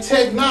mind,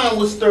 Tech Nine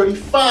was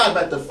 35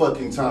 at the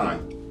fucking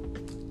time.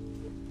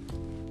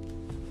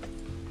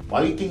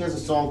 Why do you think he has a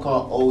song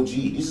called OG?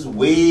 This is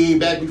way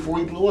back before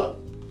he blew up.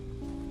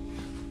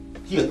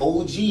 He an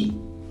OG.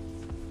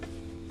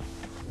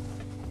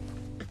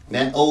 And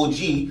that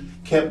OG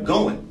kept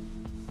going.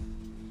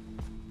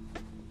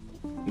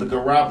 Look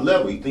at Rob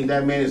Level. You think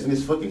that man is in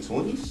his fucking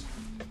 20s?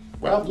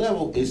 Rob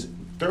Level is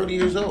 30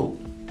 years old.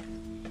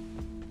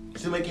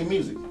 Still making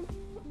music.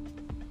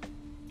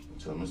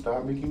 Tell him to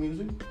stop making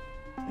music?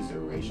 Is it a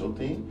racial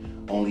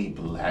thing? Only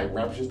black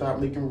rappers should stop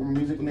making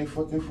music in their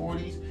fucking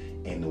 40s?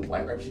 And the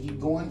white rappers should keep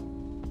going?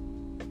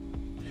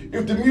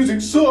 If the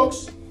music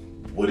sucks,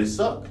 would it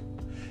suck?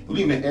 We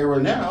live in an era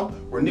now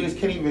where niggas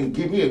can't even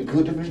give me a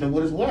good definition of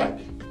what is whack.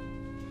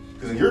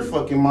 Because in your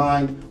fucking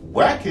mind,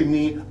 whack can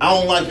mean I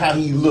don't like how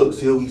he looks,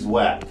 so he's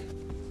whack.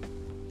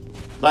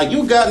 Like,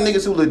 you got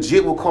niggas who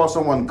legit will call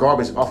someone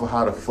garbage off of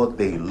how the fuck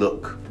they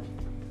look.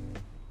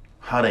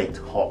 How they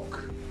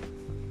talk.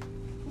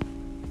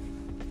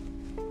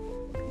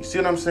 You see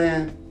what I'm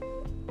saying?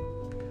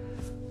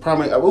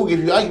 Probably, I'll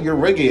give you a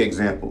reggae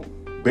example.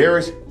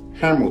 Barris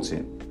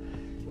Hamilton.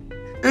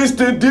 It's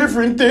the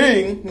different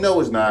thing.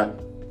 No, it's not.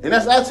 And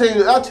I'll tell you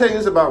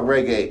this about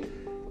reggae.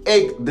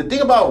 The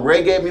thing about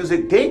reggae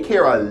music, they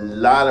care a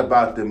lot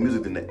about the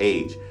music and the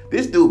age.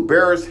 This dude,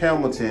 Barris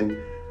Hamilton,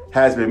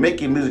 has been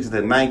making music since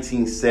the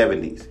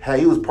 1970s.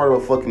 He was part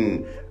of a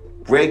fucking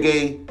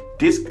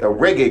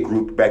reggae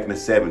group back in the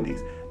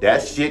 70s.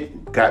 That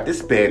shit got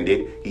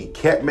disbanded. He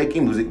kept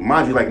making music,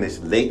 mind you, like in his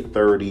late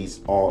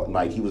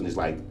 30s, he was in his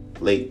like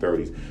late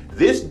 30s.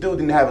 This dude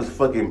didn't have his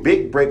fucking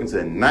big break until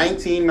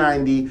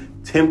 1990,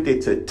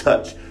 Tempted to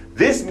Touch.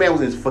 This man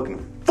was in his fucking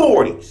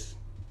 40s.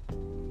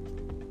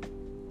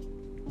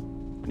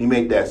 He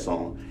made that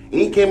song. And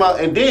he came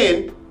out, and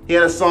then he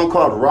had a song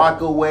called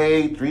Rock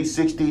Away,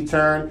 360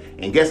 Turn.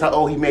 And guess how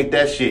old he made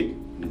that shit?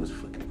 He was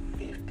fucking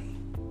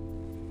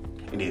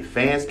 50. And did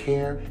fans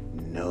care?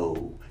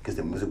 No. Because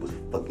the music was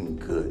fucking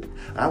good.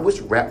 I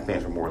wish rap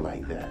fans were more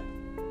like that.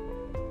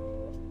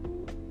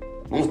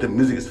 Once the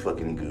music is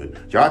fucking good,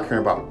 y'all care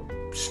about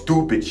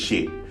stupid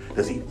shit.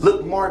 Does he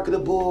look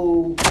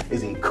marketable?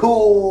 Is he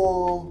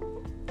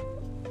cool?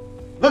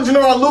 Look,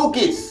 General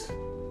Lucas.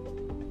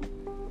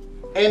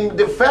 And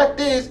the fact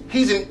is,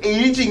 he's an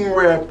aging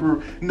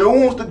rapper. No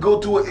one wants to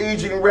go to an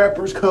aging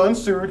rapper's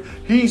concert.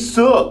 He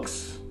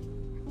sucks.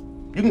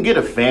 You can get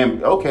a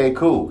fan. Okay,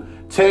 cool.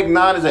 Tech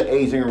Nine is an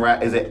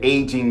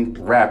aging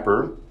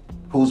rapper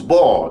who's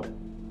bald.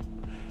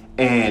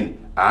 And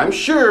I'm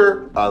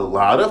sure a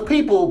lot of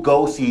people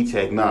go see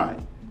Tech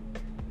Nine.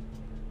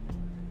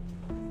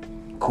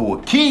 Cool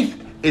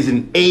Keith is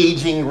an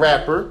aging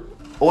rapper.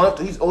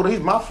 He's older.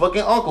 He's my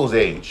fucking uncle's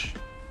age.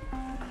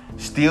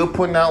 Still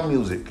putting out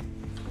music.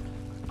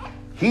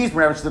 He's been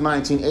rapping since the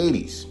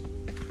 1980s.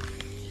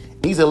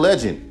 He's a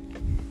legend.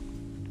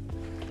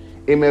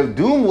 MF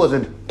Doom was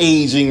an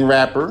aging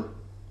rapper.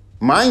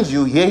 Mind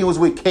you, yeah, he was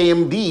with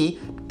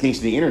KMD, thanks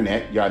to the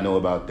internet. Y'all know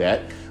about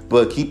that.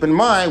 But keep in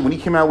mind, when he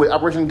came out with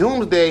Operation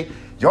Doomsday,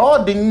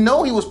 y'all didn't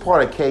know he was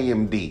part of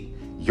KMD.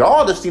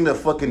 Y'all just seemed a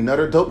fucking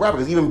nutter dope rapper.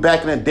 Because even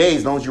back in the day,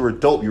 as long as you were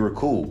dope, you were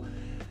cool.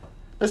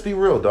 Let's be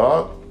real,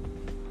 dog.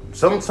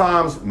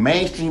 Sometimes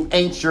mainstream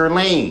ain't your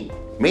lane.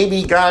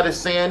 Maybe God is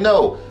saying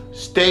no.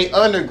 Stay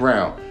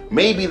underground.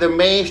 Maybe the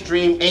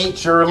mainstream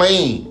ain't your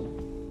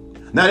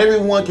lane. Not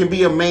everyone can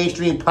be a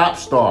mainstream pop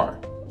star.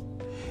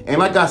 And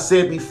like I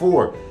said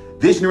before,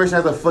 this generation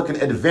has a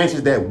fucking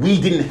advantage that we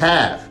didn't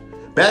have.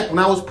 Back when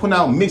I was putting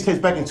out mixtapes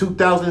back in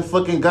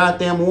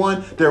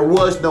 2001, there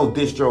was no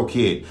Distro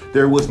Kid.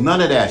 There was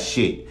none of that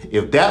shit.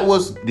 If that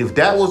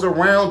was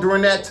around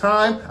during that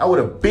time, I would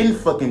have been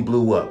fucking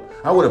blew up.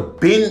 I would have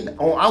been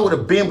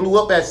blew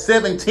up at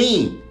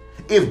 17.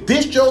 If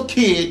Distro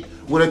Kid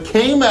would have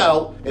came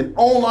out and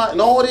online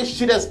and all this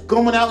shit that's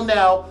coming out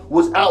now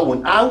was out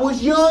when I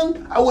was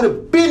young, I would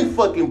have been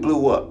fucking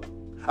blew up.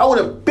 I would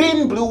have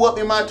been blew up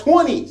in my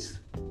 20s.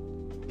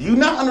 Do you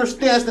not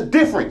understand the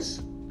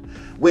difference?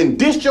 When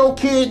Distro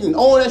Kid and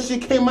all that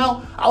shit came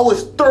out, I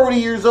was 30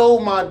 years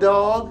old, my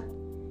dog.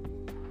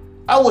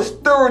 I was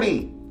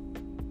 30.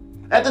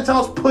 At the time, I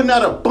was putting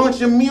out a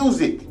bunch of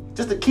music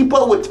just to keep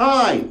up with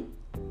time.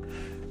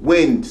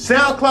 When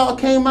SoundCloud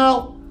came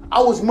out,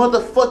 I was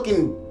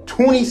motherfucking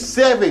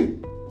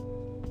 27.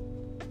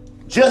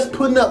 Just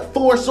putting up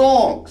 4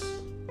 songs.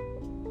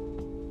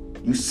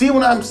 You see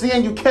what I'm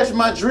saying? You catch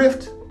my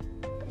drift?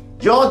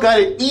 Y'all got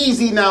it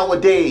easy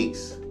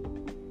nowadays.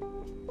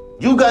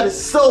 You got it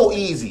so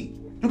easy.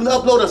 You can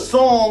upload a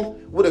song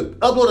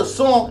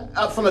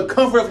from the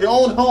comfort of your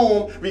own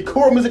home,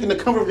 record music in the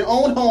comfort of your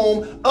own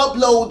home,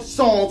 upload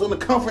songs in the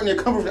comfort of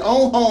your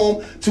own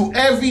home to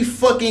every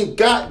fucking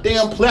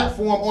goddamn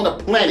platform on the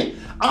planet.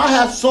 I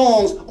have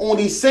songs on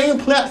the same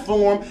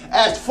platform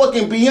as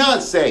fucking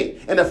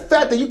Beyonce. And the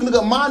fact that you can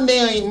look up my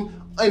name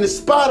in the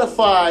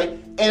Spotify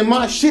and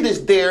my shit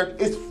is there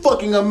is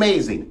fucking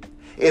amazing.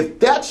 If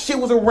that shit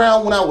was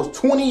around when I was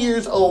 20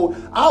 years old,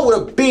 I would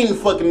have been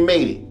fucking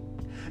made it.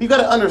 You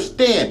gotta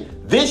understand,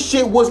 this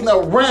shit wasn't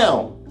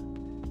around.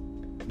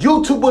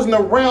 YouTube wasn't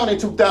around in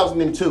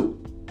 2002.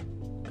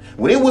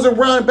 When it was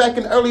around back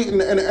in the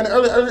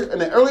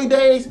early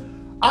days,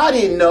 I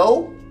didn't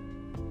know.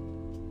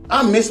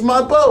 I missed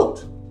my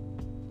boat.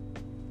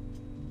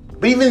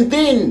 But even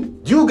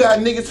then, you got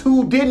niggas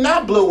who did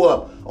not blow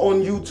up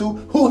on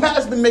YouTube, who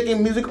has been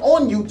making music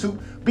on YouTube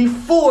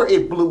before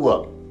it blew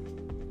up.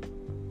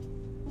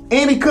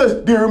 And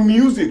because their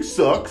music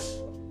sucks.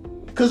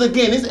 Because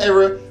again, this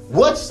era,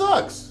 what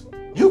sucks?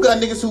 You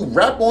got niggas who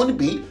rap on the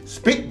beat,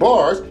 spit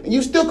bars, and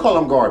you still call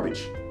them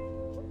garbage.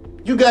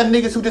 You got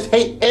niggas who just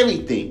hate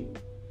everything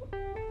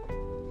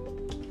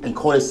and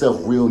call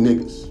themselves real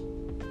niggas.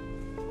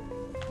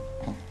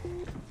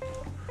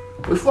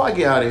 Before I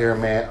get out of here,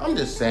 man, I'm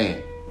just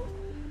saying.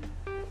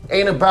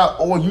 Ain't about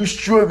all you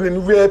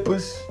struggling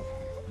rappers.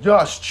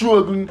 Y'all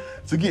struggling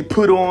to get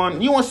put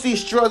on. You want to see a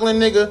struggling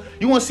nigga?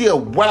 You want to see a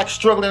whack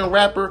struggling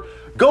rapper?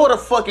 Go to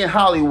fucking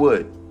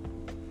Hollywood.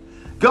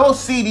 Go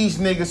see these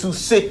niggas who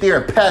sit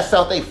there and pass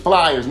out their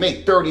flyers and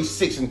they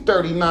 36 and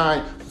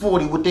 39,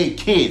 40 with their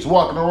kids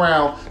walking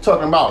around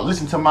talking about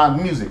listen to my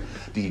music.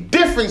 The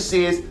difference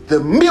is the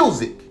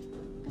music.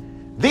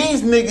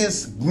 These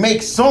niggas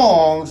make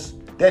songs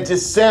that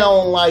just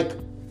sound like,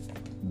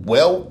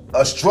 well,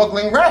 a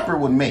struggling rapper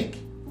would make.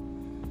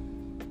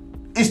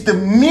 It's the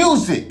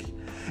music.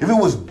 If it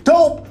was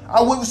dope,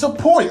 I would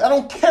support it. I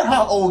don't care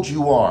how old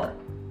you are.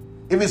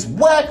 If it's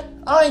whack,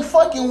 I ain't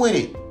fucking with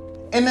it.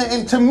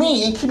 And to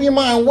me, and keep in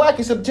mind, whack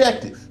is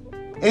subjective.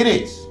 It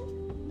is.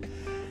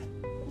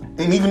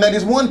 And even like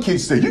this one kid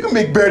said, you can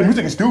make bad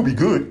music and still be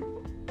good.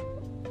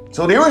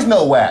 So there is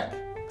no whack.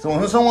 So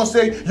when someone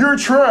say, you're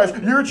trash,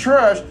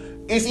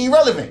 it's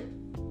irrelevant.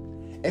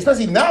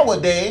 Especially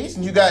nowadays,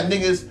 you got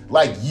niggas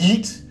like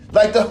Yeet.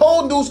 Like the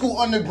whole new school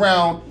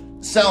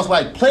underground sounds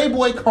like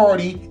Playboy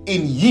Cardi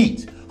and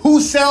Yeet, who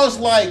sounds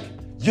like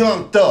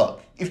Young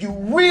Thug. If you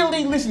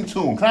really listen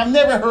to him, because I've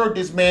never heard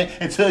this man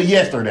until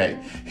yesterday,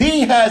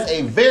 he has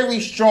a very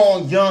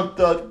strong Young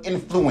Thug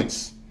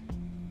influence.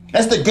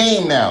 That's the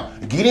game now.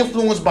 Get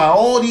influenced by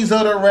all these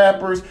other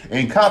rappers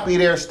and copy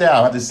their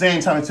style. At the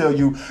same time, I tell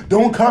you,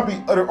 don't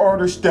copy other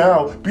artists'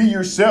 style. Be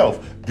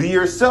yourself. Be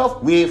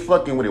yourself. We ain't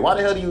fucking with it. Why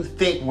the hell do you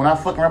think when I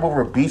fucking rap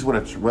over a beat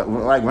with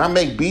when I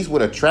make beats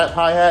with a trap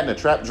hi-hat and a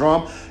trap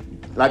drum,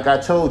 like I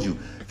told you,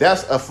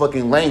 that's a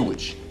fucking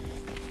language.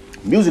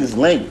 Music is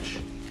language.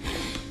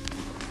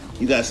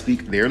 You gotta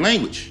speak their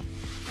language.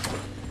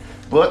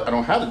 But I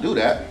don't have to do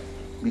that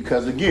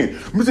because, again,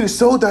 music is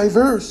so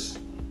diverse.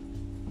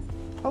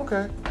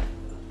 Okay.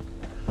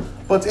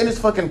 But to end this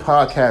fucking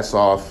podcast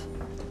off,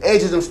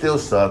 ageism still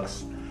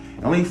sucks.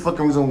 The only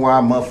fucking reason why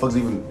motherfuckers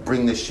even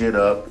bring this shit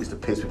up is to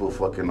piss people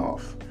fucking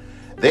off.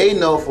 They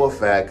know for a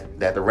fact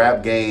that the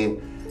rap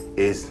game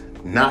is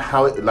not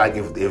how it, like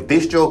if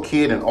Distro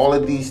Kid and all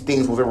of these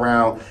things was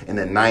around in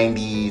the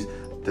 90s,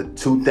 the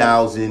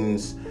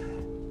 2000s,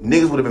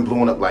 niggas would have been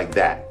blowing up like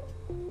that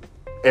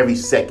every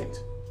second.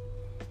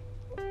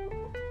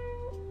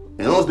 And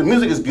as long as the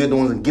music is good, no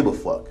one's gonna give a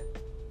fuck.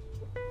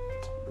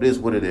 It is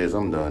what it is.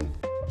 I'm done.